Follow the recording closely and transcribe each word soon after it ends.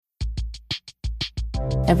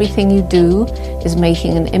Everything you do is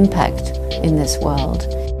making an impact in this world.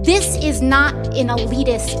 This is not an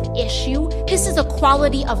elitist issue. This is a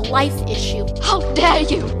quality of life issue. How dare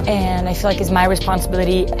you? And I feel like it's my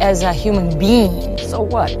responsibility as a human being. So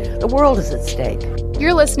what? The world is at stake.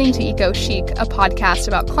 You're listening to Eco Chic, a podcast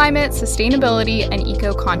about climate, sustainability, and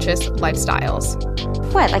eco-conscious lifestyles.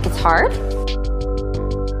 What, like it's hard?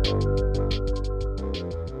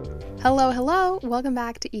 Hello. Welcome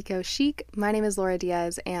back to Eco Chic. My name is Laura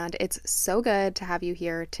Diaz, and it's so good to have you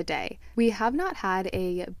here today. We have not had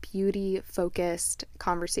a beauty-focused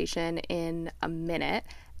conversation in a minute,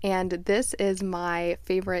 and this is my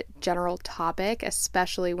favorite general topic,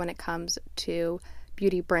 especially when it comes to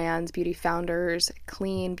beauty brands, beauty founders,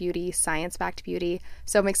 clean beauty, science-backed beauty.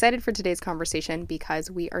 So I'm excited for today's conversation because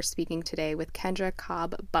we are speaking today with Kendra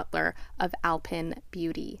Cobb Butler of Alpyn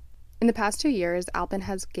Beauty. In the past 2 years, Alpyn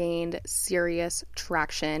has gained serious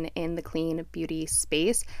traction in the clean beauty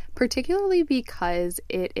space, particularly because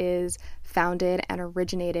it is founded and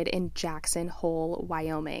originated in Jackson Hole,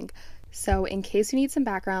 Wyoming. So in case you need some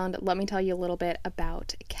background, let me tell you a little bit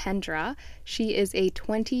about Kendra. She is a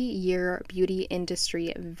 20-year beauty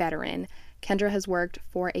industry veteran. Kendra has worked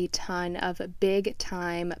for a ton of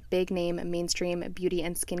big-time, big-name mainstream beauty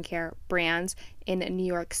and skincare brands in New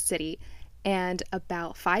York City. And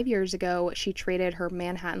about 5 years ago, she traded her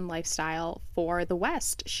Manhattan lifestyle for the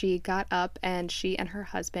West. She got up and she and her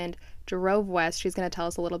husband drove west. She's going to tell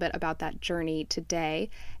us a little bit about that journey today.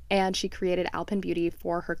 And she created Alpyn Beauty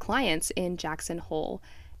for her clients in Jackson Hole.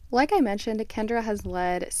 Like I mentioned, Kendra has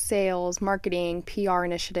led sales, marketing, PR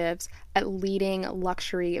initiatives at leading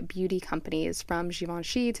luxury beauty companies from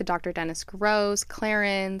Givenchy to Dr. Dennis Gross,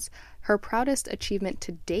 Clarins. Her proudest achievement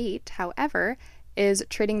to date, however, is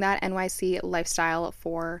trading that NYC lifestyle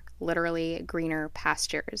for literally greener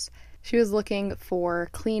pastures. She was looking for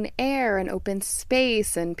clean air and open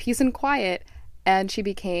space and peace and quiet, and she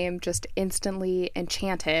became just instantly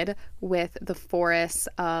enchanted with the forests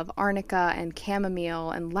of arnica and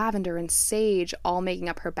chamomile and lavender and sage all making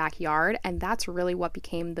up her backyard, and that's really what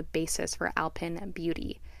became the basis for Alpyn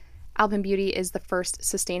Beauty. Alpyn Beauty is the first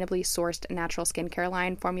sustainably sourced natural skincare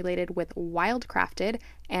line formulated with wild-crafted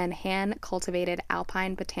and hand-cultivated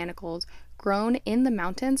alpine botanicals grown in the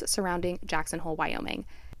mountains surrounding Jackson Hole, Wyoming.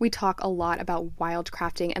 We talk a lot about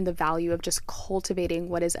wild-crafting and the value of just cultivating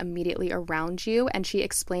what is immediately around you, and she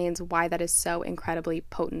explains why that is so incredibly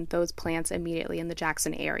potent, those plants immediately in the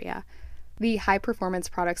Jackson area. The high-performance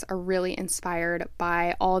products are really inspired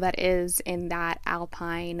by all that is in that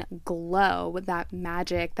alpine glow, that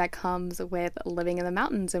magic that comes with living in the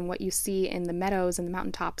mountains and what you see in the meadows and the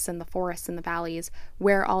mountaintops and the forests and the valleys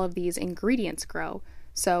where all of these ingredients grow.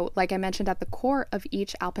 So, like I mentioned, at the core of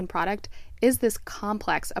each Alpyn product is this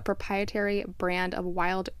complex, a proprietary brand of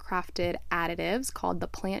wild-crafted additives called the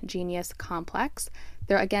Plant Genius Complex.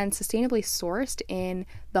 They're, again, sustainably sourced in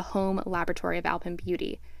the home laboratory of Alpyn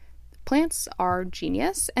Beauty. Plants are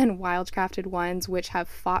genius, and wild-crafted ones which have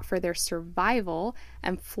fought for their survival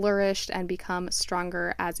and flourished and become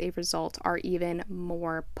stronger as a result are even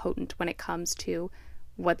more potent when it comes to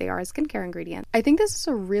what they are as skincare ingredients. I think this is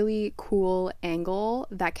a really cool angle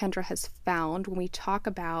that Kendra has found when we talk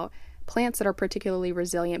about plants that are particularly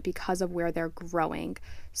resilient because of where they're growing.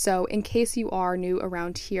 So in case you are new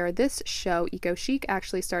around here, this show, Eco Chic,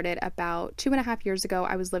 actually started about 2.5 years ago.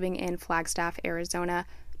 I was living in Flagstaff, Arizona,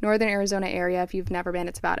 Northern Arizona area. If you've never been,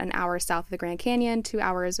 it's about an hour south of the Grand Canyon, 2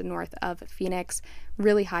 hours north of Phoenix,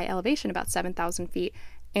 really high elevation, about 7,000 feet.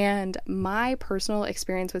 And my personal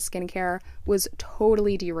experience with skincare was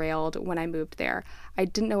totally derailed when I moved there. I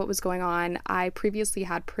didn't know what was going on. I previously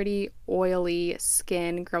had pretty oily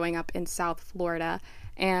skin growing up in South Florida.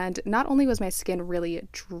 And not only was my skin really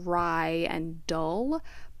dry and dull,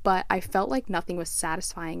 but I felt like nothing was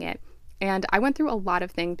satisfying it. And I went through a lot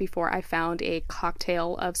of things before I found a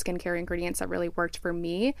cocktail of skincare ingredients that really worked for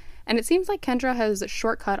me. And it seems like Kendra has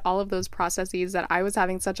shortcut all of those processes that I was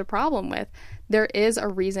having such a problem with. There is a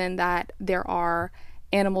reason that there are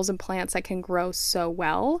animals and plants that can grow so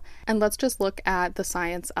well. And let's just look at the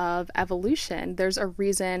science of evolution. There's a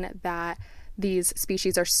reason that these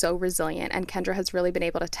species are so resilient, and Kendra has really been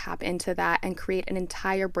able to tap into that and create an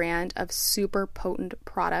entire brand of super potent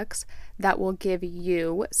products that will give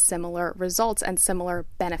you similar results and similar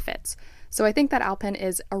benefits. So I think that Alpyn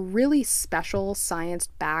is a really special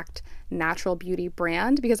science-backed natural beauty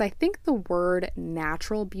brand, because I think the word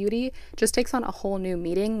natural beauty just takes on a whole new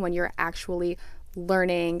meaning when you're actually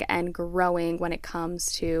learning and growing when it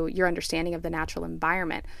comes to your understanding of the natural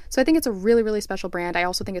environment. So I think it's a really, really special brand. I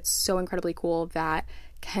also think it's so incredibly cool that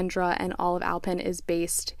Kendra and all of Alpyn is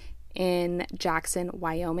based in Jackson,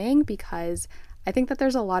 Wyoming, because I think that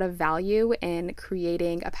there's a lot of value in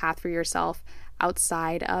creating a path for yourself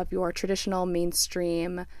outside of your traditional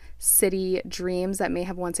mainstream city dreams that may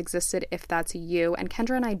have once existed, if that's you. And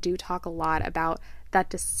Kendra and I do talk a lot about that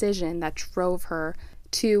decision that drove her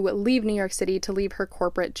to leave New York City, to leave her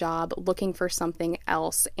corporate job, looking for something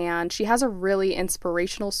else. And she has a really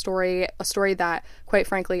inspirational story, a story that, quite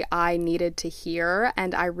frankly, I needed to hear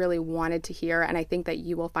and I really wanted to hear. And I think that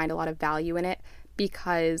you will find a lot of value in it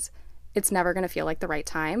because it's never going to feel like the right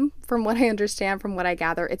time. From what I understand, from what I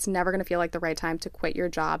gather, it's never going to feel like the right time to quit your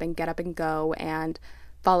job and get up and go and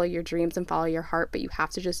follow your dreams and follow your heart, but you have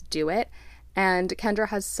to just do it. And Kendra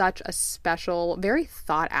has such a special, very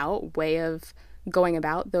thought out way of going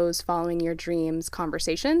about those following your dreams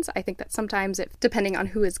conversations. I think that sometimes, depending on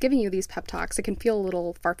who is giving you these pep talks, it can feel a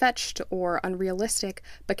little far-fetched or unrealistic,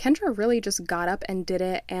 but Kendra really just got up and did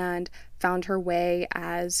it and found her way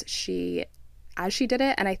as she did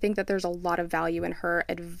it, and I think that there's a lot of value in her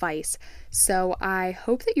advice. So I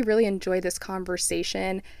hope that you really enjoy this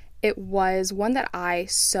conversation. It was one that I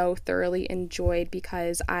so thoroughly enjoyed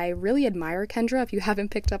because I really admire Kendra. If you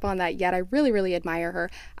haven't picked up on that yet, I really, really admire her.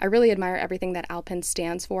 I really admire everything that Alpen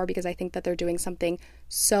stands for because I think that they're doing something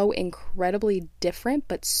so incredibly different,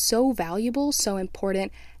 but so valuable, so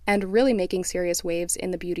important, and really making serious waves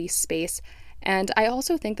in the beauty space. And I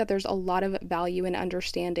also think that there's a lot of value in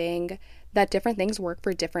understanding that different things work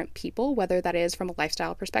for different people, whether that is from a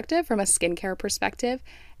lifestyle perspective, from a skincare perspective.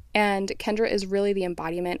 And Kendra is really the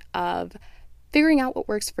embodiment of figuring out what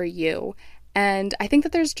works for you. And I think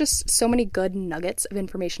that there's just so many good nuggets of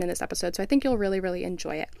information in this episode, so I think you'll really, really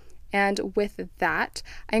enjoy it. And with that,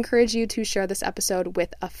 I encourage you to share this episode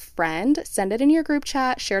with a friend, send it in your group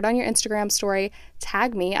chat, share it on your Instagram story,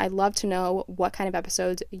 tag me. I'd love to know what kind of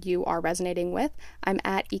episodes you are resonating with. I'm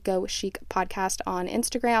at Eco Chic Podcast on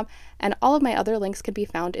Instagram, and all of my other links can be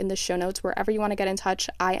found in the show notes. Wherever you want to get in touch,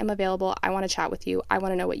 I am available. I want to chat with you. I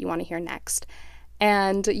want to know what you want to hear next.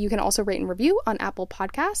 And you can also rate and review on Apple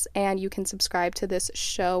Podcasts, and you can subscribe to this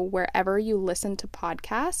show wherever you listen to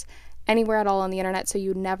podcasts, anywhere at all on the internet, so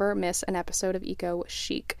you never miss an episode of Eco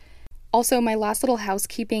Chic. Also, my last little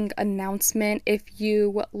housekeeping announcement: if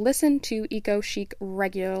you listen to Eco Chic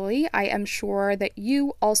regularly, I am sure that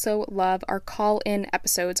you also love our call-in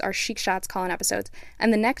episodes, our Chic Shots call-in episodes.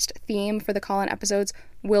 And the next theme for the call-in episodes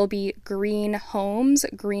will be green homes,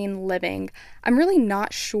 green living. I'm really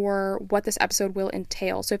not sure what this episode will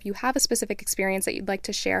entail, so if you have a specific experience that you'd like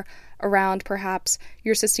to share around perhaps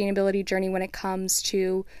your sustainability journey when it comes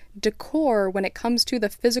to decor, when it comes to the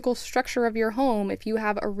physical structure of your home, if you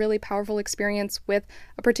have a really powerful experience with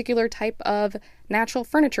a particular type of natural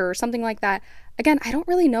furniture or something like that. Again, I don't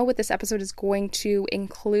really know what this episode is going to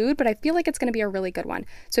include, but I feel like it's going to be a really good one.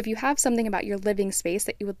 So if you have something about your living space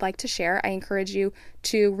that you would like to share, I encourage you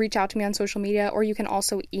to reach out to me on social media, or you can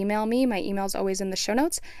also email me. My email is always in the show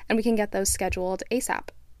notes, and we can get those scheduled ASAP.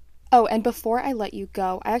 Oh, and before I let you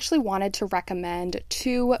go, I actually wanted to recommend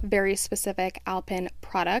two very specific Alpen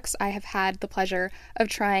products. I have had the pleasure of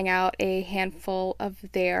trying out a handful of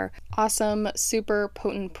their awesome, super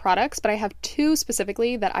potent products, but I have two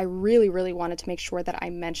specifically that I really, really wanted to make sure that I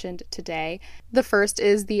mentioned today. The first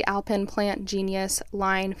is the Alpen Plant Genius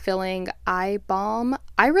Line Filling Eye Balm.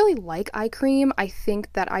 I really like eye cream. I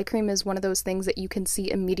think that eye cream is one of those things that you can see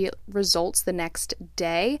immediate results the next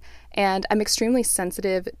day, and I'm extremely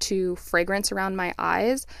sensitive to fragrance around my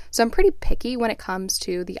eyes, so I'm pretty picky when it comes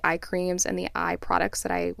to the eye creams and the eye products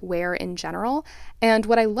that I wear in general. And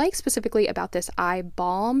what I like specifically about this eye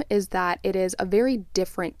balm is that it is a very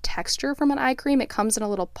different texture from an eye cream. It comes in a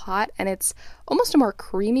little pot and it's almost a more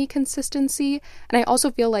creamy consistency, and I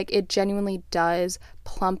also feel like it genuinely does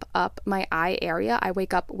plump up my eye area. I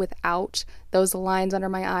wake up without those lines under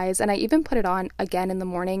my eyes, and I even put it on again in the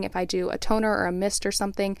morning if I do a toner or a mist or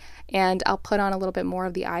something, and I'll put on a little bit more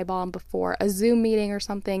of the eye balm before a Zoom meeting or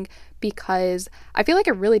something, because I feel like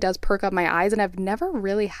it really does perk up my eyes, and I've never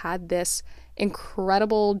really had this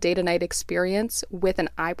incredible day to night experience with an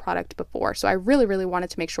eye product before. So I really, really wanted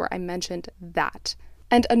to make sure I mentioned that.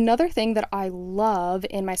 And another thing that I love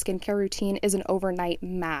in my skincare routine is an overnight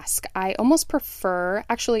mask. I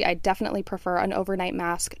definitely prefer an overnight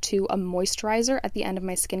mask to a moisturizer at the end of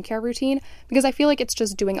my skincare routine, because I feel like it's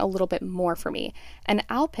just doing a little bit more for me. And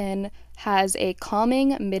Alpen has a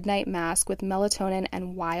calming midnight mask with melatonin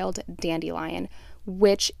and wild dandelion,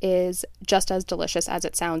 which is just as delicious as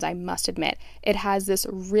it sounds, I must admit. It has this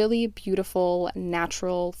really beautiful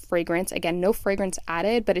natural fragrance. Again, no fragrance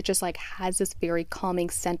added, but it just has this very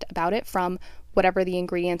calming scent about it from whatever the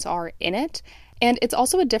ingredients are in it. And it's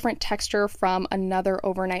also a different texture from another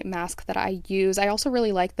overnight mask that I use. I also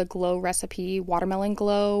really like the Glow Recipe Watermelon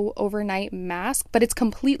Glow overnight mask, but it's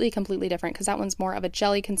completely different because that one's more of a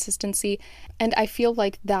jelly consistency. And I feel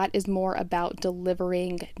like that is more about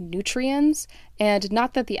delivering nutrients. And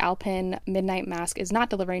not that the Alpen Midnight Mask is not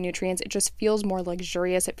delivering nutrients, it just feels more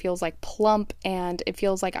luxurious. It feels like plump, and it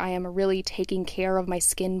feels like I am really taking care of my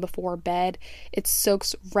skin before bed. It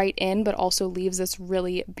soaks right in, but also leaves this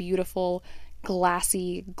really beautiful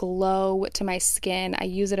glassy glow to my skin. I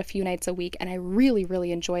use it a few nights a week and I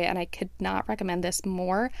really enjoy it, and I could not recommend this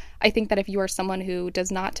more. I think that if you are someone who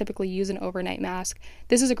does not typically use an overnight mask,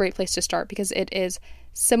 this is a great place to start because it is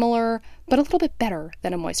similar but a little bit better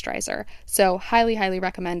than a moisturizer. So highly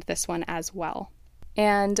recommend this one as well.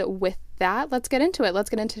 And with that, let's get into it.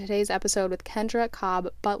 Let's get into today's episode with Kendra Cobb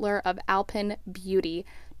Butler of Alpen Beauty.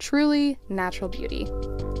 Truly natural beauty.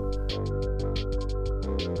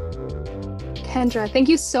 Kendra, thank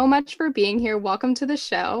you so much for being here. Welcome to the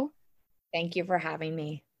show. Thank you for having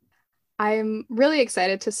me. I'm really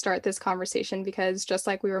excited to start this conversation because just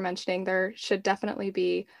like we were mentioning, there should definitely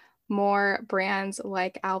be more brands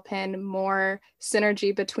like Alpen, more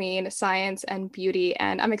synergy between science and beauty,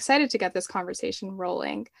 and I'm excited to get this conversation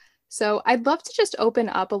rolling. So I'd love to just open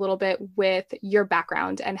up a little bit with your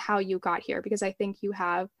background and how you got here, because I think you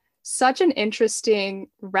have such an interesting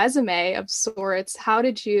resume of sorts. How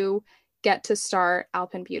did you get to start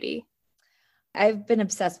Alpen Beauty? I've been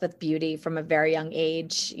obsessed with beauty from a very young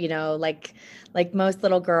age, like most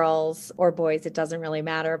little girls or boys, it doesn't really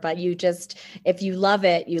matter, but if you love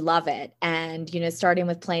it, you love it. And, starting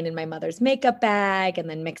with playing in my mother's makeup bag and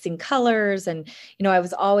then mixing colors. And, I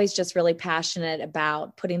was always just really passionate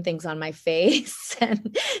about putting things on my face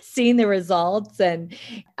and seeing the results. And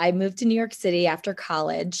I moved to New York City after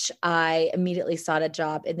college. I immediately sought a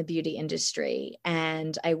job in the beauty industry,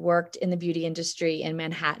 and I worked in the beauty industry in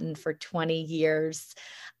Manhattan for 20 years.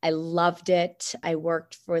 I loved it. I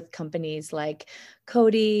worked with companies like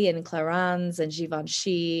Coty and Clarins and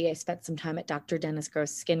Givenchy. I spent some time at Dr. Dennis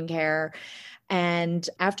Gross Skincare. And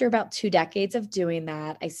after about 2 decades of doing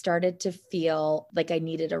that, I started to feel like I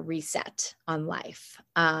needed a reset on life.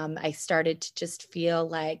 I started to just feel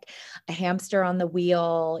like a hamster on the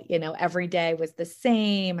wheel. Every day was the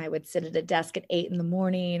same. I would sit at a desk at 8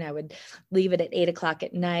 a.m. I would leave it at 8 o'clock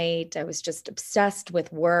at night. I was just obsessed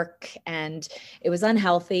with work and it was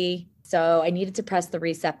unhealthy. So I needed to press the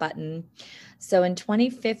reset button. So in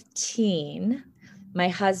 2015, my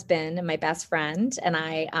husband and my best friend and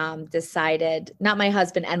I decided, not my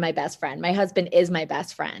husband and my best friend. My husband is my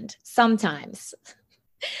best friend sometimes.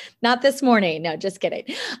 Not this morning. No, just kidding.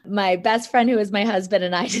 My best friend, who is my husband,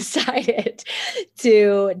 and I decided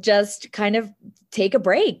to just kind of take a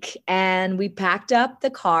break. And we packed up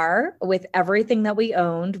the car with everything that we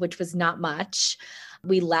owned, which was not much.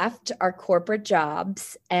 We left our corporate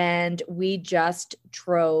jobs and we just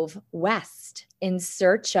drove west in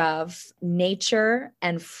search of nature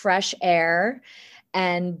and fresh air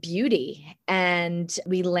and beauty. And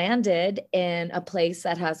we landed in a place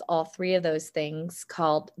that has all 3 of those things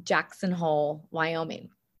called Jackson Hole, Wyoming.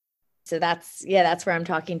 So that's where I'm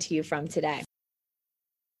talking to you from today.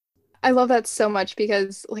 I love that so much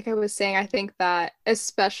because, like I was saying, I think that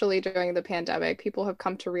especially during the pandemic, people have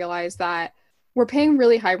come to realize that we're paying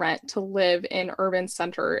really high rent to live in urban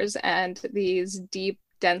centers and these deep,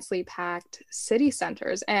 densely packed city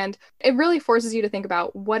centers. And it really forces you to think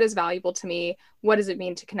about what is valuable to me? What does it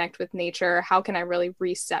mean to connect with nature? How can I really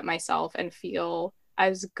reset myself and feel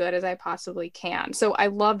as good as I possibly can? So I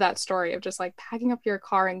love that story of just like packing up your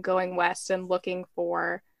car and going west and looking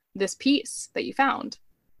for this piece that you found.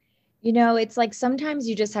 It's like sometimes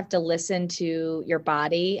you just have to listen to your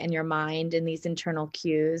body and your mind and these internal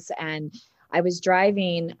cues. And I was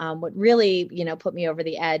driving, what really, put me over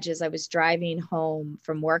the edge is I was driving home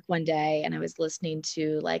from work one day and I was listening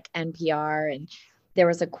to like NPR, and there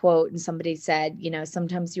was a quote and somebody said,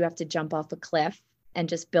 sometimes you have to jump off a cliff and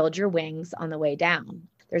just build your wings on the way down.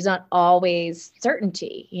 There's not always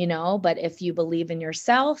certainty, but if you believe in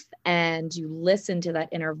yourself and you listen to that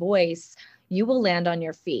inner voice, you will land on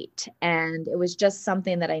your feet. And it was just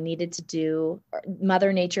something that I needed to do.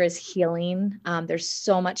 Mother Nature is healing. There's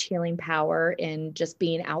so much healing power in just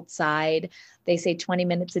being outside. They say 20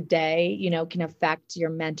 minutes a day, can affect your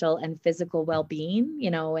mental and physical well-being,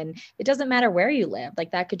 and it doesn't matter where you live.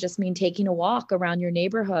 Like that could just mean taking a walk around your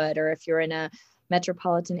neighborhood, or if you're in a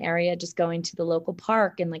metropolitan area, just going to the local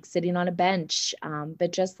park and like sitting on a bench.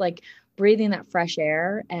 But just like breathing that fresh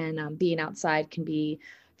air and being outside can be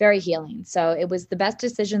very healing. So it was the best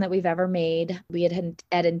decision that we've ever made. We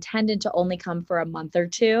had intended to only come for a month or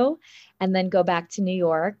two and then go back to New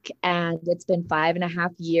York. And it's been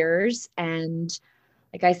 5.5 years. And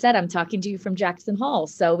like I said, I'm talking to you from Jackson Hole.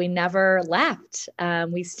 So we never left.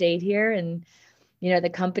 We stayed here, and the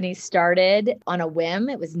company started on a whim.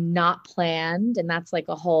 It was not planned. And that's like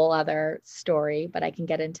a whole other story, but I can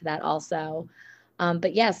get into that also.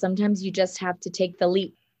 But yeah, sometimes you just have to take the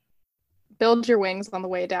leap. Build your wings on the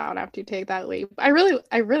way down after you take that leap. I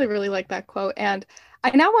really like that quote. And I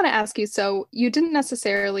now want to ask you, so you didn't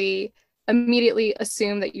necessarily immediately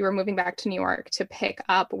assume that you were moving back to New York to pick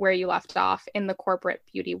up where you left off in the corporate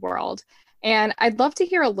beauty world. And I'd love to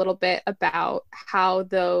hear a little bit about how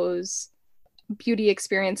those beauty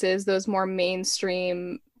experiences, those more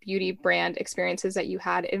mainstream beauty brand experiences that you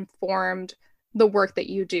had, informed the work that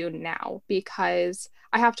you do now. Because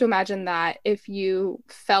I have to imagine that if you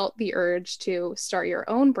felt the urge to start your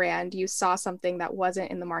own brand, you saw something that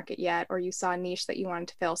wasn't in the market yet, or you saw a niche that you wanted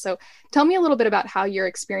to fill. So tell me a little bit about how your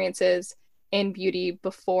experiences in beauty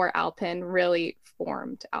before Alpen really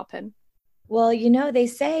formed Alpen. Well, they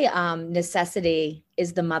say necessity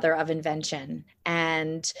is the mother of invention.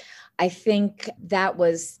 And I think that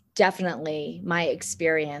was definitely my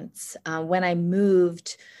experience. When I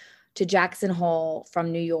moved to Jackson Hole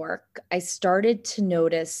from New York, I started to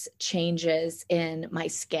notice changes in my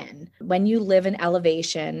skin. When you live in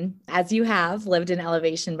elevation, as you have lived in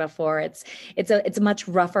elevation before, it's a much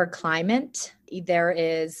rougher climate. There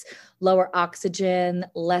is lower oxygen,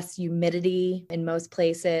 less humidity in most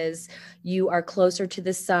places. You are closer to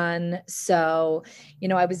the sun. So,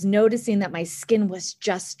 I was noticing that my skin was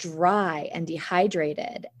just dry and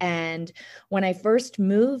dehydrated. And when I first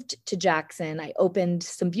moved to Jackson, I opened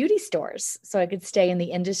some beauty stores so I could stay in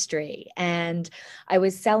the industry. And I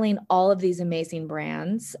was selling all of these amazing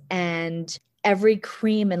brands, and every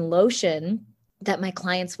cream and lotion that my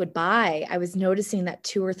clients would buy, I was noticing that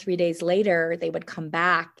 2 or 3 days later, they would come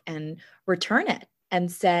back and return it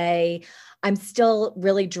and say, I'm still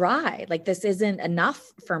really dry. Like, this isn't enough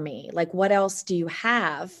for me. Like, what else do you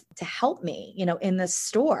have to help me, in the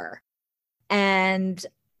store? And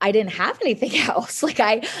I didn't have anything else. Like,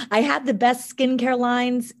 I had the best skincare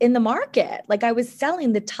lines in the market. Like, I was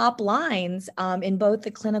selling the top lines in both the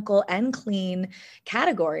clinical and clean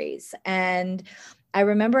categories. And I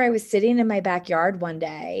remember I was sitting in my backyard one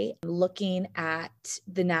day looking at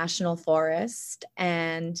the national forest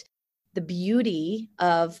and the beauty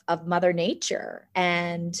of Mother Nature.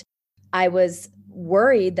 And I was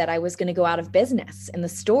worried that I was going to go out of business in the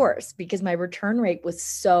stores because my return rate was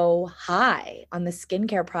so high on the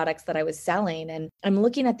skincare products that I was selling. And I'm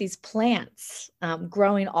looking at these plants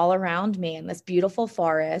growing all around me in this beautiful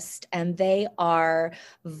forest, and they are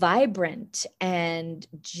vibrant and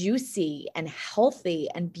juicy and healthy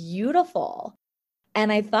and beautiful.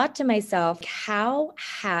 And I thought to myself, how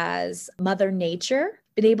has Mother Nature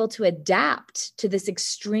been able to adapt to this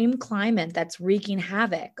extreme climate that's wreaking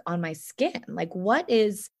havoc on my skin? Like, what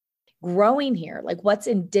is growing here? Like, what's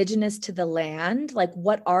indigenous to the land? Like,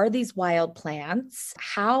 what are these wild plants?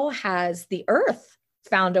 How has the earth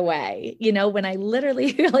found a way? When I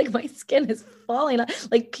literally feel like my skin is falling,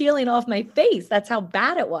 like peeling off my face. That's how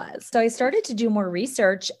bad it was. So I started to do more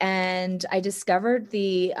research, and I discovered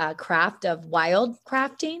the craft of wild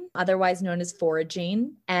crafting, otherwise known as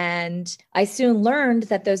foraging. And I soon learned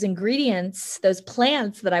that those ingredients, those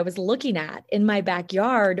plants that I was looking at in my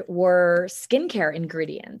backyard, were skincare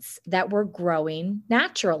ingredients that were growing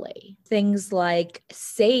naturally. Things like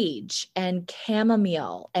sage and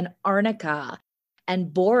chamomile and arnica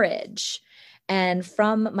and borage. And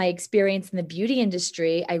from my experience in the beauty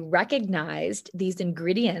industry, I recognized these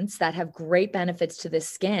ingredients that have great benefits to the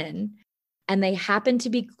skin, and they happen to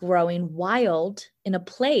be growing wild in a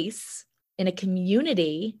place, in a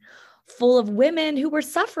community full of women who were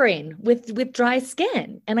suffering with dry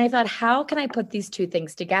skin. And I thought, how can I put these two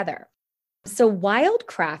things together? So wild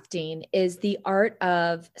crafting is the art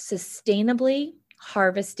of sustainably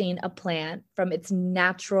harvesting a plant from its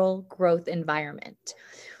natural growth environment.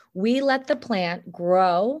 We let the plant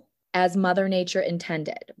grow as Mother Nature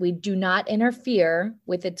intended. We do not interfere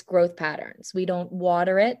with its growth patterns. We don't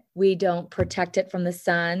water it. We don't protect it from the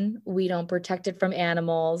sun. We don't protect it from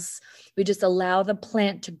animals. We just allow the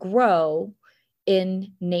plant to grow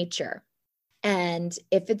in nature. And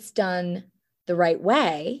if it's done the right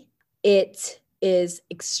way, it is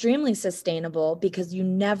extremely sustainable because you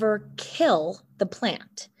never kill the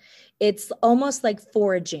plant. It's almost like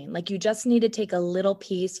foraging. Like you just need to take a little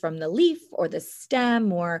piece from the leaf or the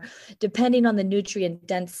stem, or depending on the nutrient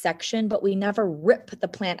dense section, but we never rip the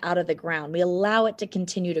plant out of the ground. We allow it to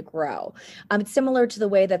continue to grow. It's similar to the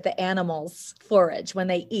way that the animals forage when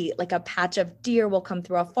they eat. Like a patch of deer will come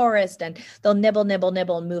through a forest and they'll nibble, nibble,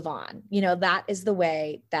 nibble and move on. That is the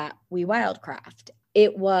way that we wildcraft.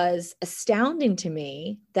 It was astounding to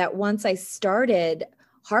me that once I started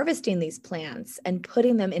harvesting these plants and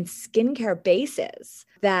putting them in skincare bases,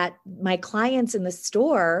 that my clients in the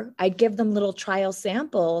store, I'd give them little trial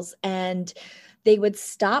samples and they would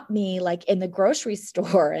stop me like in the grocery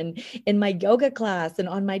store and in my yoga class and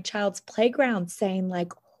on my child's playground saying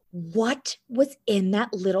like, what was in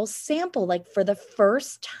that little sample? Like for the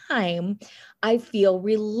first time, I feel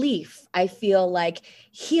relief. I feel like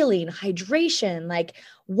healing, hydration. Like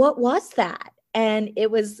what was that? And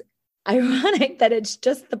it was ironic that it's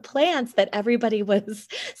just the plants that everybody was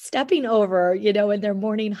stepping over, in their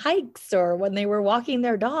morning hikes or when they were walking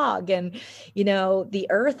their dog. And, the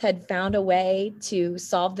earth had found a way to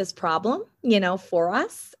solve this problem, for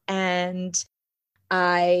us. And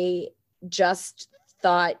I just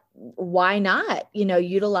thought, why not,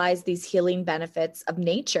 utilize these healing benefits of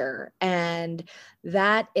nature? And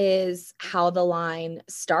that is how the line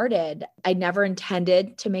started. I never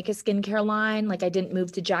intended to make a skincare line. Like I didn't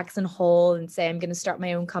move to Jackson Hole and say, I'm going to start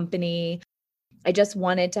my own company. I just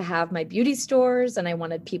wanted to have my beauty stores and I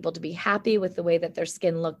wanted people to be happy with the way that their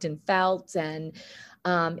skin looked and felt. And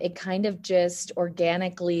it kind of just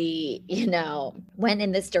organically, went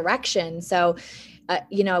in this direction. So,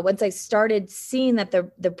 once I started seeing that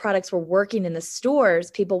the products were working in the stores,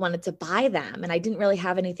 people wanted to buy them. And I didn't really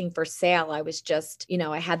have anything for sale. I was just,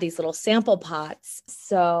 I had these little sample pots.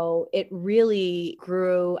 So it really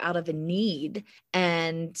grew out of a need.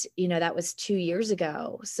 And, that was 2 years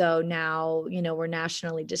ago. So now, we're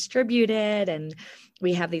nationally distributed and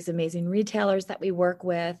we have these amazing retailers that we work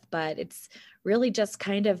with, but it's really just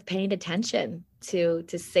kind of paying attention to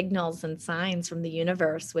signals and signs from the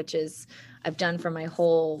universe, which is I've done for my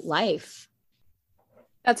whole life.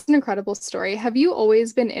 That's an incredible story. Have you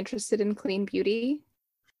always been interested in clean beauty?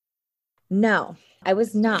 No, I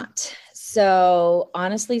was not. So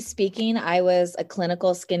honestly speaking, I was a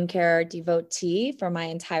clinical skincare devotee for my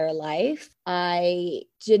entire life. I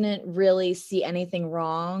didn't really see anything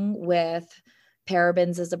wrong with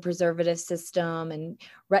parabens as a preservative system and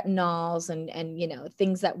retinols and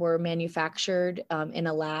things that were manufactured in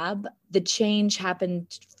a lab. The change happened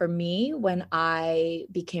for me when I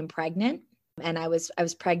became pregnant. And I was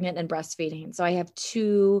pregnant and breastfeeding. So I have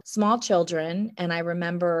 2 small children. And I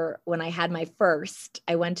remember when I had my first,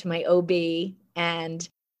 I went to my OB and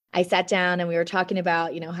I sat down and we were talking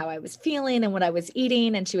about, how I was feeling and what I was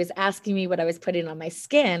eating. And she was asking me what I was putting on my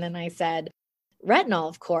skin. And I said, retinol,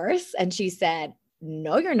 of course. And she said,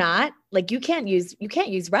 no, you're not. Like you can't use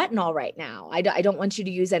retinol right now. I don't want you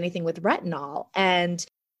to use anything with retinol. And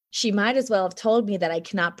she might as well have told me that I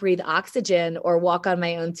cannot breathe oxygen or walk on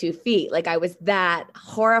my own 2 feet. Like I was that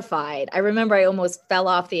horrified. I remember I almost fell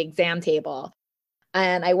off the exam table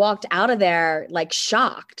and I walked out of there like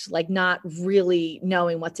shocked, like not really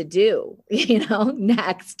knowing what to do,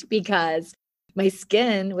 next, because my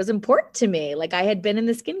skin was important to me. Like I had been in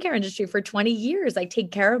the skincare industry for 20 years. I take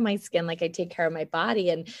care of my skin like I take care of my body.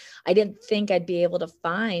 And I didn't think I'd be able to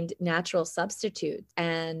find natural substitutes.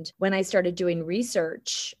 And when I started doing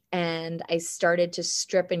research and I started to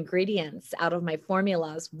strip ingredients out of my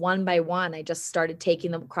formulas one by one, I just started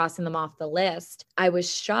crossing them off the list. I was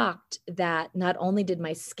shocked that not only did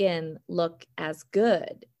my skin look as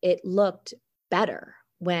good, it looked better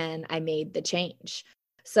when I made the change.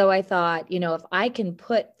 So I thought, if I can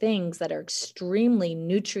put things that are extremely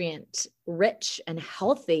nutrient rich and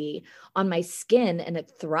healthy on my skin and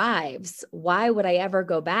it thrives, why would I ever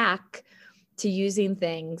go back to using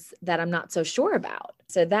things that I'm not so sure about?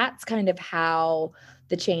 So that's kind of how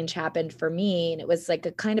the change happened for me. And it was like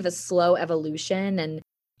a kind of a slow evolution. And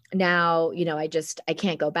now, I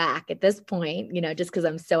can't go back at this point, just because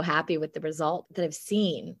I'm so happy with the result that I've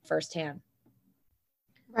seen firsthand.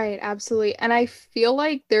 Right, absolutely. And I feel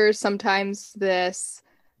like there's sometimes this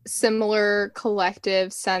similar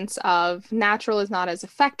collective sense of natural is not as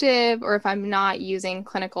effective, or if I'm not using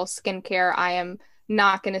clinical skincare, I am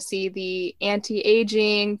not going to see the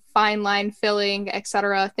anti-aging, fine line filling,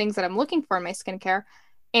 etc., things that I'm looking for in my skincare.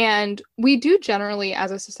 And we do generally,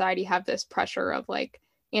 as a society, have this pressure of like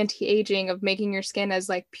anti-aging, of making your skin as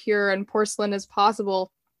like pure and porcelain as possible.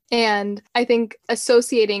 And I think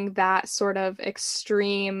associating that sort of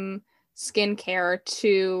extreme skincare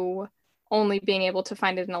to only being able to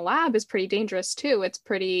find it in a lab is pretty dangerous too. It's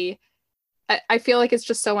pretty I feel like it's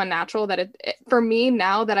just so unnatural that for me,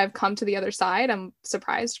 now that I've come to the other side, I'm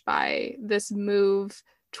surprised by this move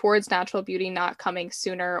towards natural beauty not coming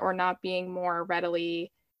sooner or not being more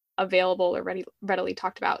readily available or readily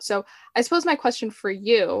talked about. So I suppose my question for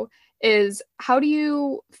you is, how do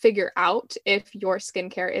you figure out if your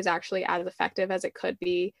skincare is actually as effective as it could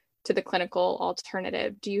be to the clinical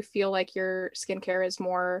alternative? Do you feel like your skincare is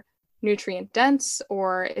more nutrient dense,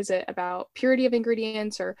 or is it about purity of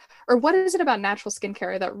ingredients, or what is it about natural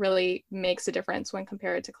skincare that really makes a difference when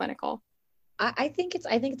compared to clinical? I think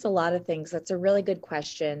it's a lot of things. That's a really good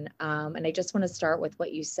question. And I just want to start with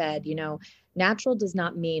what you said. Natural does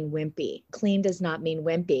not mean wimpy. Clean does not mean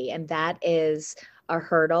wimpy. And that is a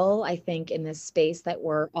hurdle, I think, in this space that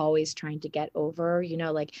we're always trying to get over.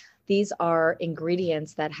 Like, these are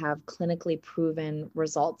ingredients that have clinically proven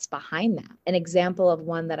results behind them. An example of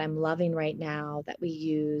one that I'm loving right now that we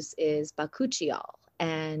use is bakuchiol.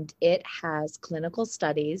 And it has clinical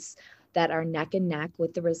studies that are neck and neck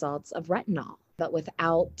with the results of retinol, but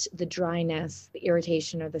without the dryness, the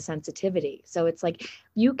irritation, or the sensitivity. So it's like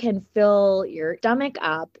you can fill your stomach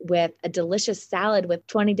up with a delicious salad with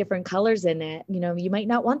 20 different colors in it. You might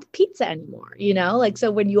not want the pizza anymore, like,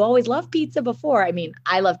 so when you always love pizza before,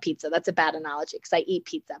 I love pizza. That's a bad analogy because I eat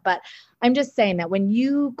pizza, but I'm just saying that when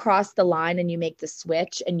you cross the line and you make the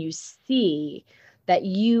switch and you see that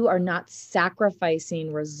you are not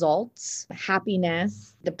sacrificing results,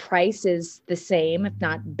 happiness, the price is the same, if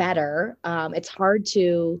not better. It's hard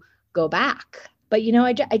to go back. But,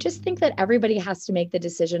 I just think that everybody has to make the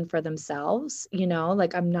decision for themselves.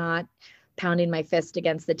 Like, I'm not pounding my fist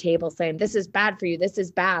against the table saying, this is bad for you, this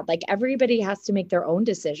is bad. Like, everybody has to make their own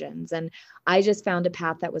decisions. And I just found a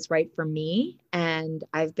path that was right for me. And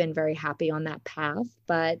I've been very happy on that path.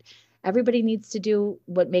 But everybody needs to do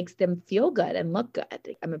what makes them feel good and look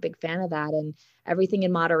good. I'm a big fan of that, and everything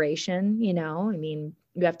in moderation. You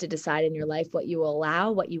have to decide in your life what you will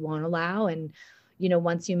allow, what you won't allow. And,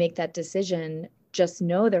 once you make that decision, just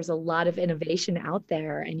know there's a lot of innovation out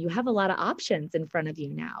there and you have a lot of options in front of you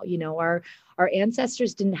now. Our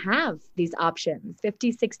ancestors didn't have these options.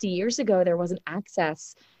 50, 60 years ago, there wasn't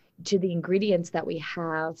access to the ingredients that we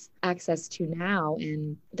have access to now.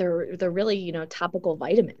 And they're really, topical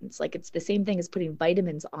vitamins. Like, it's the same thing as putting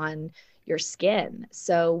vitamins on your skin.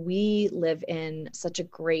 So we live in such a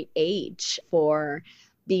great age for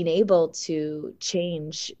being able to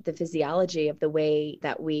change the physiology of the way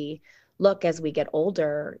that we look as we get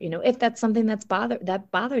older. If that's something that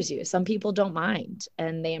bothers you. Some people don't mind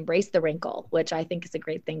and they embrace the wrinkle, which I think is a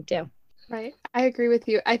great thing too. Right. I agree with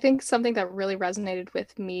you. I think something that really resonated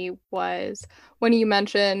with me was when you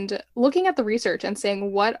mentioned looking at the research and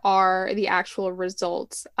saying, what are the actual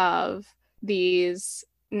results of these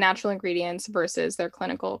natural ingredients versus their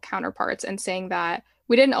clinical counterparts, and saying that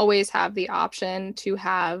we didn't always have the option to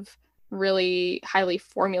have really highly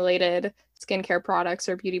formulated skincare products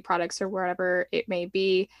or beauty products or wherever it may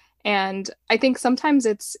be. And I think sometimes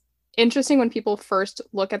it's interesting when people first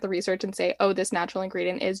look at the research and say, oh, this natural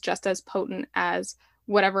ingredient is just as potent as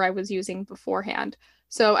whatever I was using beforehand.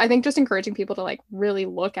 So I think just encouraging people to really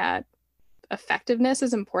look at effectiveness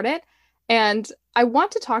is important. And I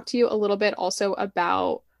want to talk to you a little bit also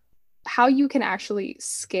about how you can actually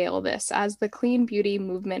scale this as the clean beauty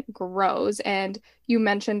movement grows. And you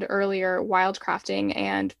mentioned earlier wildcrafting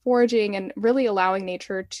and foraging and really allowing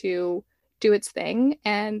nature to do its thing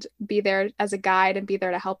and be there as a guide and be there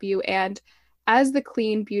to help you. And as the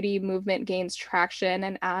clean beauty movement gains traction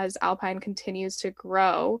and as Alpine continues to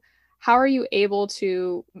grow, how are you able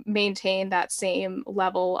to maintain that same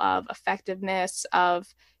level of effectiveness, of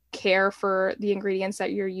care for the ingredients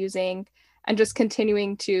that you're using, and just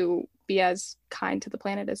continuing to be as kind to the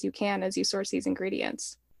planet as you can as you source these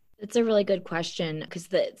ingredients? It's a really good question because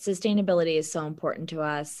the sustainability is so important to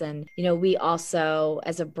us. And, we also,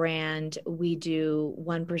 as a brand, we do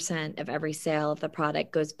 1% of every sale of the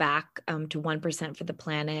product goes back to 1% for the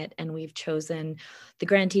planet. And we've chosen the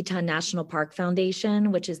Grand Teton National Park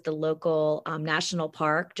Foundation, which is the local national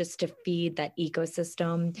park, just to feed that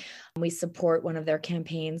ecosystem. We support one of their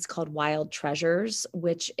campaigns called Wild Treasures,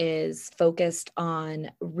 which is focused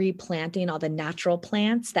on replanting all the natural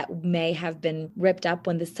plants that may have been ripped up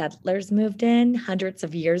when the settlers moved in hundreds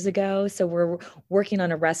of years ago. So we're working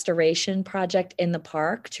on a restoration project in the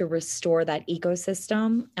park to restore that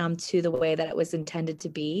ecosystem to the way that it was intended to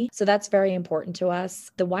be. So that's very important to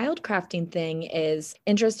us. The wildcrafting thing is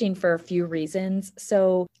interesting for a few reasons.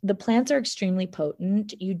 So the plants are extremely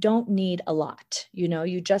potent. You don't need a lot,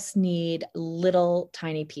 you just need little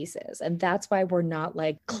tiny pieces. And that's why we're not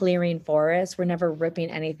clearing forests. We're never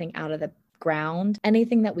ripping anything out of the ground.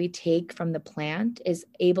 Anything that we take from the plant is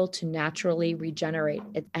able to naturally regenerate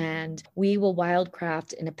it. And we will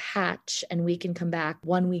wildcraft in a patch and we can come back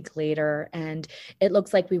 1 week later and it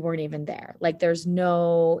looks like we weren't even there. Like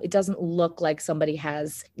it doesn't look like somebody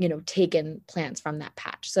has, taken plants from that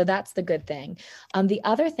patch. So that's the good thing. The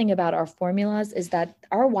other thing about our formulas is that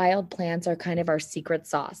our wild plants are kind of our secret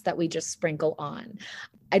sauce that we just sprinkle on.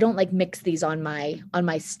 I don't like mix these on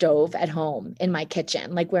my stove at home in my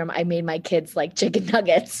kitchen, like where I made my kids like chicken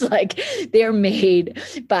nuggets. Like they're made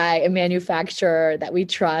by a manufacturer that we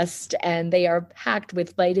trust, and they are packed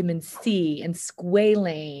with vitamin C and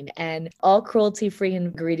squalane and all cruelty-free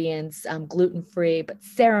ingredients, gluten-free, but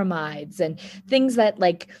ceramides and things that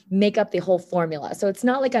like make up the whole formula. So it's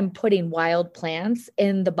not like I'm putting wild plants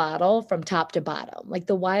in the bottle from top to bottom. Like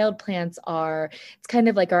the wild plants it's kind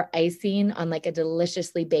of like our icing on like a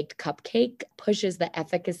deliciously baked cupcake, pushes the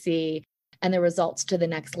efficacy and the results to the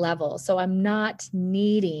next level. So I'm not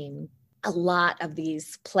needing a lot of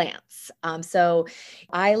these plants. So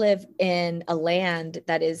I live in a land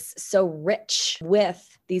that is so rich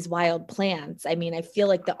with these wild plants. I mean, I feel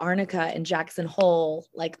like the arnica in Jackson Hole,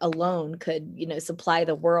 like alone could, supply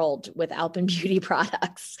the world with Alpenbeauty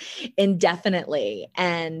products indefinitely.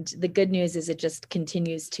 And the good news is it just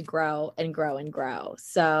continues to grow and grow and grow.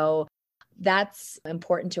 So that's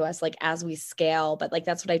important to us, like as we scale, but like,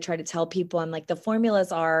 that's what I try to tell people. I'm like, the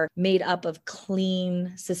formulas are made up of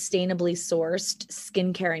clean, sustainably sourced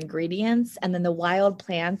skincare ingredients. And then the wild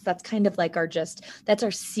plants, that's kind of like that's our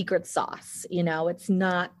secret sauce. It's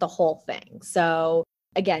not the whole thing. So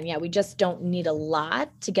again, we just don't need a lot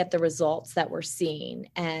to get the results that we're seeing.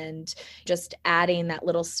 And just adding that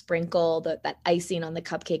little sprinkle, that icing on the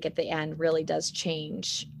cupcake at the end really does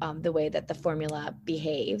change the way that the formula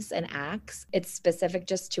behaves and acts. It's specific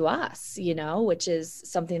just to us, which is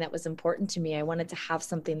something that was important to me. I wanted to have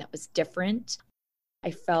something that was different.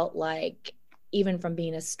 I felt like even from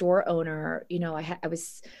being a store owner,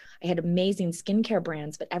 I had amazing skincare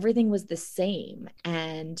brands, but everything was the same.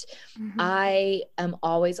 And I am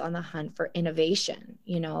always on the hunt for innovation.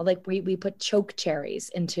 Like we put choke cherries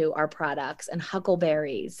into our products and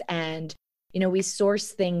huckleberries. And, we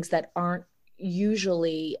source things that aren't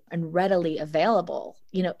usually and readily available,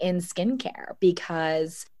 in skincare,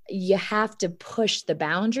 because you have to push the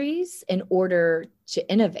boundaries in order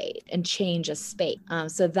to innovate and change a space.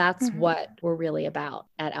 So that's what we're really about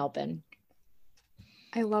at Alpen.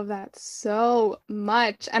 I love that so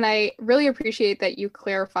much. And I really appreciate that you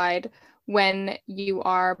clarified when you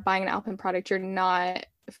are buying an Alpen product, you're not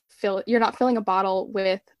filling a bottle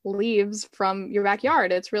with leaves from your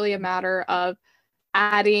backyard. It's really a matter of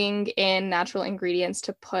adding in natural ingredients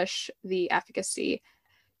to push the efficacy.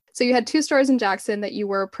 So you had 2 stores in Jackson that you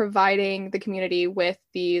were providing the community with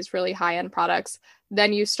these really high-end products.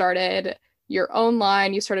 Then you started your own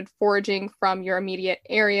line. You started foraging from your immediate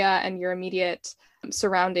area and your immediate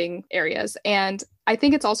surrounding areas. And I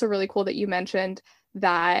think it's also really cool that you mentioned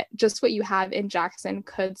that just what you have in Jackson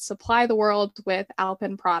could supply the world with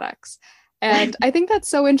Alpen products. And I think that's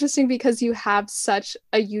so interesting because you have such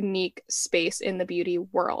a unique space in the beauty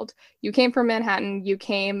world. You came from Manhattan, you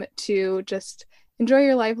came to just enjoy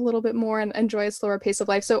your life a little bit more and enjoy a slower pace of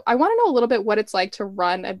life. So I want to know a little bit what it's like to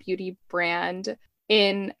run a beauty brand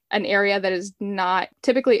in an area that is not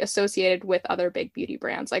typically associated with other big beauty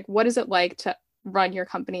brands. Like, what is it like to run your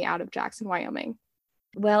company out of Jackson, Wyoming?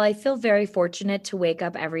 Well, I feel very fortunate to wake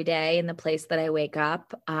up every day in the place that I wake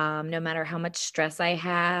up, no matter how much stress I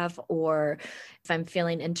have, or if I'm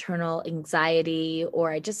feeling internal anxiety,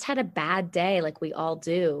 or I just had a bad day, like we all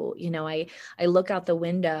do. I look out the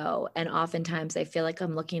window and oftentimes I feel like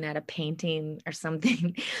I'm looking at a painting or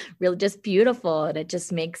something really just beautiful, and it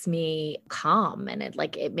just makes me calm, and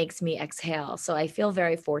it makes me exhale. So I feel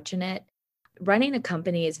very fortunate. Running a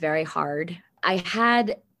company is very hard. I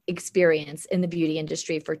had experience in the beauty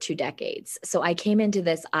industry for 2 decades. So I came into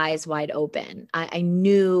this eyes wide open. I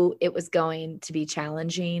knew it was going to be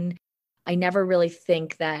challenging. I never really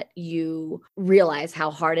think that you realize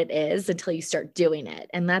how hard it is until you start doing it.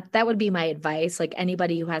 And that would be my advice. Like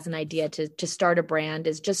anybody who has an idea to start a brand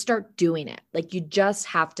is just start doing it. Like you just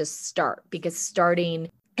have to start, because starting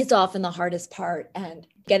is often the hardest part, and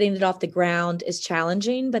getting it off the ground is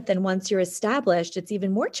challenging. But then once you're established, it's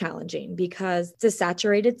even more challenging because it's a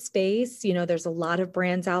saturated space. There's a lot of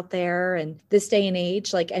brands out there, and this day and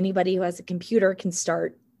age, like anybody who has a computer can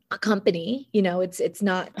start a company. It's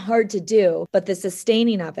not hard to do, but the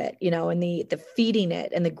sustaining of it, and the feeding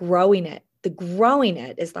it and the growing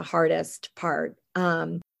it is the hardest part.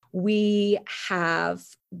 we have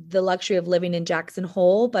the luxury of living in Jackson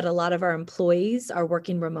Hole, but a lot of our employees are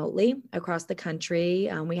working remotely across the country.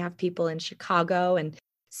 We have people in Chicago and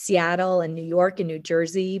Seattle and New York and New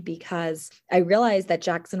Jersey, because I realized that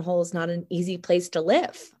Jackson Hole is not an easy place to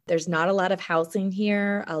live. There's not a lot of housing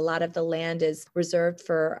here. A lot of the land is reserved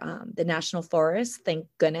for the national forest, thank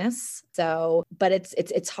goodness. So, but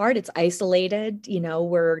it's hard. It's isolated. You know,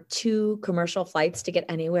 we're 2 commercial flights to get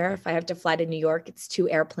anywhere. If I have to fly to New York, it's 2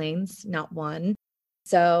 airplanes, not 1.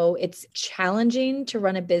 So it's challenging to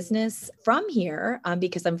run a business from here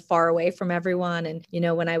because I'm far away from everyone. And, you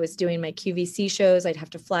know, when I was doing my QVC shows, I'd have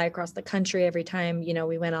to fly across the country every time, you know,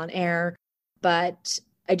 we went on air. But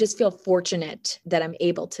I just feel fortunate that I'm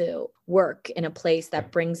able to work in a place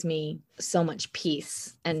that brings me so much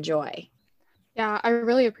peace and joy. Yeah, I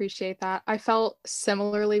really appreciate that. I felt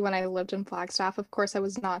similarly when I lived in Flagstaff. Of course, I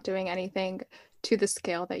was not doing anything to the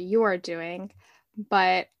scale that you are doing,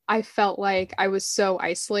 but I felt like I was so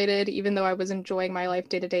isolated, even though I was enjoying my life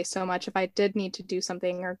day to day so much. If I did need to do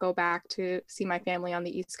something or go back to see my family on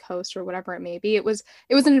the East Coast or whatever it may be, it was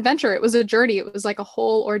an adventure. It was a journey. It was like a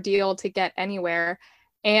whole ordeal to get anywhere.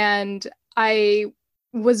 And I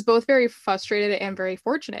was both very frustrated and very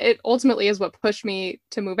fortunate. It ultimately is what pushed me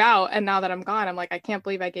to move out. And now that I'm gone, I'm like, I can't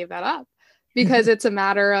believe I gave that up, because it's a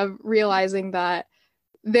matter of realizing that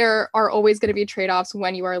there are always going to be trade-offs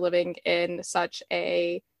when you are living in such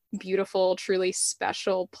a beautiful, truly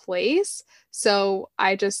special place. So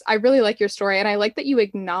I really like your story. And I like that you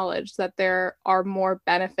acknowledge that there are more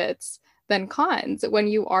benefits than cons when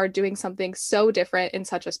you are doing something so different in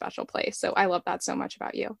such a special place. So I love that so much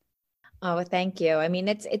about you. Oh, thank you. I mean,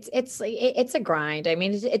 it's a grind. I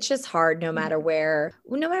mean, it's just hard no matter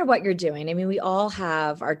what you're doing. I mean, we all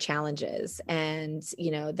have our challenges, and,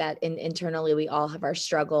 you know, that internally we all have our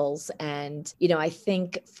struggles. And, you know, I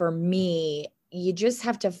think for me, you just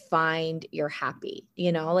have to find your happy,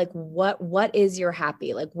 you know, like what is your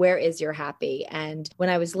happy? Like, where is your happy? And when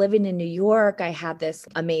I was living in New York, I had this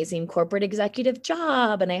amazing corporate executive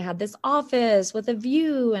job, and I had this office with a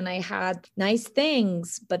view, and I had nice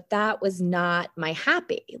things, but that was not my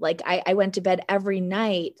happy. Like I went to bed every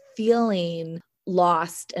night feeling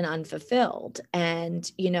lost and unfulfilled. And,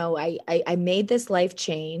 you know, I made this life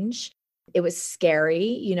change. It was scary.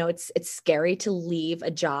 You know, it's scary to leave a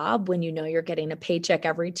job when you know you're getting a paycheck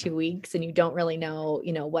every 2 weeks and you don't really know,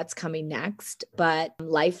 you know, what's coming next. But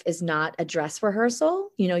life is not a dress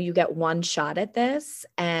rehearsal. You know, you get one shot at this.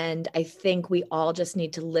 And I think we all just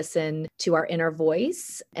need to listen to our inner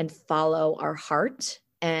voice and follow our heart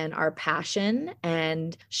and our passion.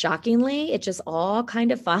 And shockingly, it just all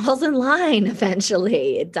kind of falls in line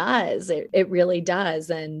eventually. It does. It really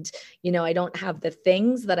does. And, you know, I don't have the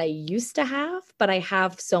things that I used to have, but I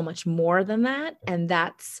have so much more than that. And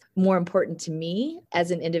that's more important to me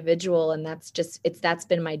as an individual. And that's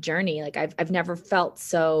been my journey. Like I've never felt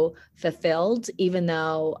so fulfilled, even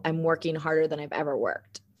though I'm working harder than I've ever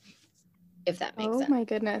worked, if that makes sense. Oh my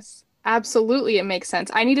goodness. Absolutely. It makes sense.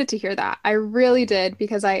 I needed to hear that. I really did,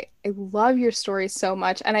 because I love your story so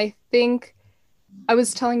much. And I think I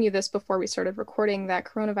was telling you this before we started recording, that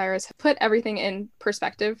coronavirus put everything in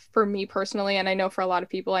perspective for me personally. And I know for a lot of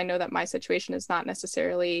people, I know that my situation is not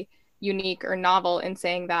necessarily unique or novel in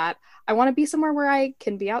saying that I want to be somewhere where I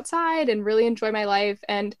can be outside and really enjoy my life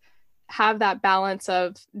and have that balance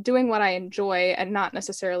of doing what I enjoy and not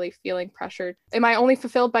necessarily feeling pressured. Am I only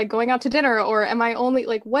fulfilled by going out to dinner, or am I only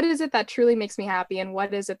like, what is it that truly makes me happy? And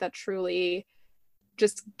what is it that truly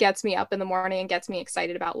just gets me up in the morning and gets me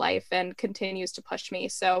excited about life and continues to push me?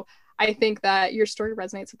 So I think that your story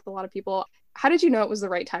resonates with a lot of people. How did you know it was the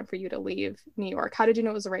right time for you to leave New York? How did you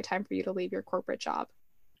know it was the right time for you to leave your corporate job?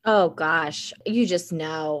 Oh gosh, you just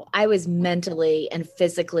know. I was mentally and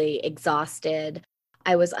physically exhausted.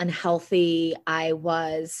 I was unhealthy. I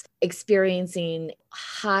was experiencing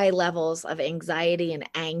high levels of anxiety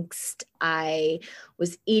and angst. I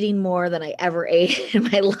was eating more than I ever ate in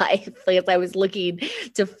my life. Like, I was looking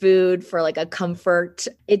to food for like a comfort.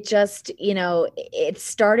 It just, you know, it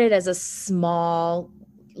started as a small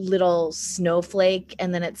little snowflake,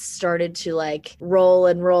 and then it started to like roll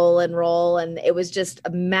and roll and roll, and it was just a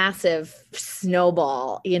massive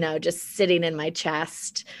snowball, you know, just sitting in my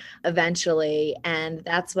chest eventually. And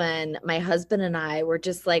that's when my husband and I were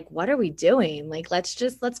just like, what are we doing? Like, let's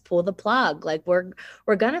pull the plug. Like,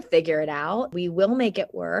 we're gonna figure it out. We will make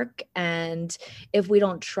it work. And if we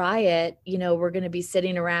don't try it, you know, we're gonna be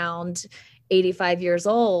sitting around 85 years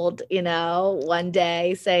old, you know, one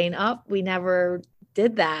day saying, oh, we never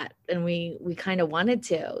did that, and we kind of wanted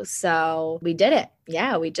to. So we did it.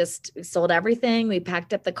 Yeah, we just sold everything. We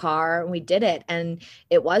packed up the car and we did it. And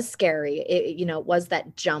it was scary. It was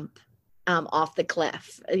that jump off the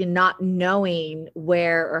cliff, not knowing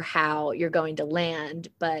where or how you're going to land,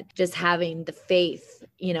 but just having the faith,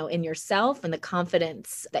 in yourself and the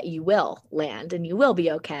confidence that you will land and you will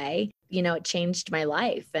be okay. It changed my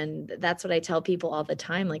life. And that's what I tell people all the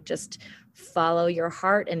time, like just follow your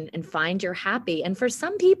heart and find your happy. And for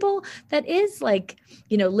some people that is like,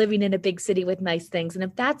 living in a big city with nice things. And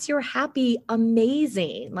if that's your happy,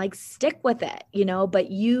 amazing, like stick with it, but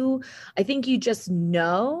I think you just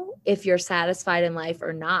know if you're satisfied in life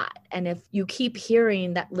or not. And if you keep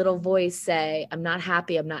hearing that little voice say, I'm not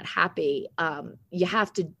happy, you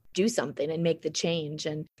have to do something and make the change.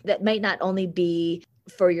 And that might not only be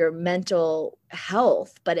for your mental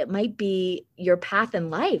health, but it might be your path in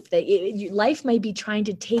life, that life might be trying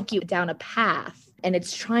to take you down a path and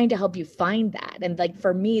it's trying to help you find that. And like,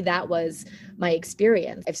 for me, that was my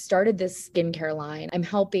experience. I've started this skincare line. I'm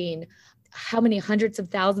helping how many hundreds of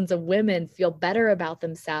thousands of women feel better about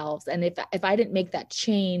themselves. And if I didn't make that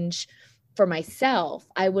change for myself,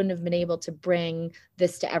 I wouldn't have been able to bring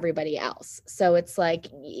this to everybody else. So it's like,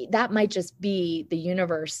 that might just be the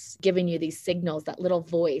universe giving you these signals. That little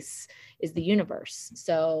voice is the universe.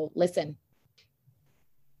 So listen.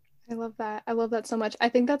 I love that. I love that so much. I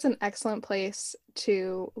think that's an excellent place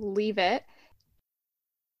to leave it.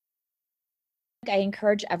 I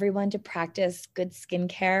encourage everyone to practice good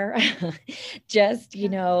skincare. Just,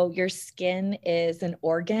 your skin is an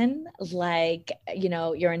organ, like,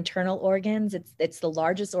 your internal organs. It's the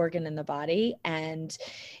largest organ in the body, and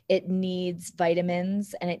it needs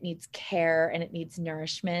vitamins, and it needs care, and it needs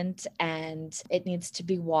nourishment, and it needs to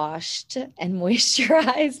be washed and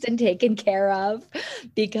moisturized and taken care of,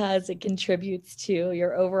 because it contributes to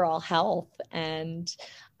your overall health. And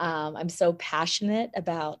I'm so passionate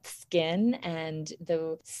about skin and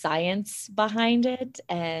the science behind it.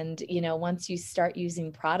 And, once you start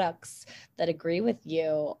using products that agree with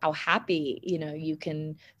you, how happy, you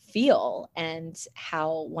can feel and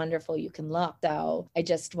how wonderful you can look. So I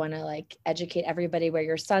just want to educate everybody, wear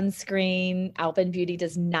your sunscreen. Alpen Beauty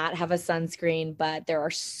does not have a sunscreen, but there are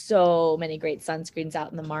so many great sunscreens out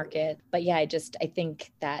in the market. But yeah, I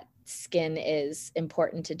think that skin is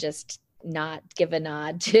important to just not give a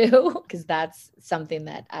nod to, because that's something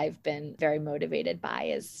that I've been very motivated by,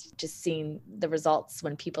 is just seeing the results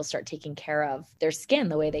when people start taking care of their skin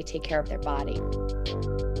the way they take care of their body.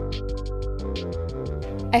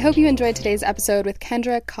 I hope you enjoyed today's episode with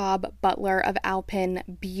Kendra Cobb Butler of Alpen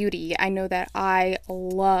Beauty. I know that I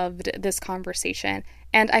loved this conversation,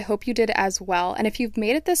 and I hope you did as well. And if you've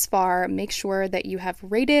made it this far, make sure that you have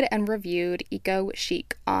rated and reviewed Eco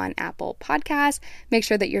Chic on Apple Podcasts. Make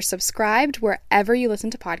sure that you're subscribed wherever you listen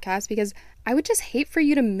to podcasts, because I would just hate for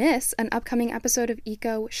you to miss an upcoming episode of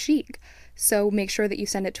Eco Chic. So make sure that you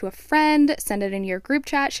send it to a friend, send it in your group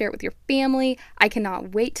chat, share it with your family. I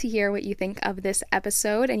cannot wait to hear what you think of this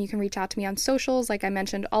episode, and you can reach out to me on socials. Like I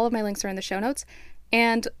mentioned, all of my links are in the show notes.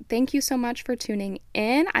 And thank you so much for tuning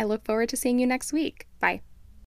in. I look forward to seeing you next week. Bye.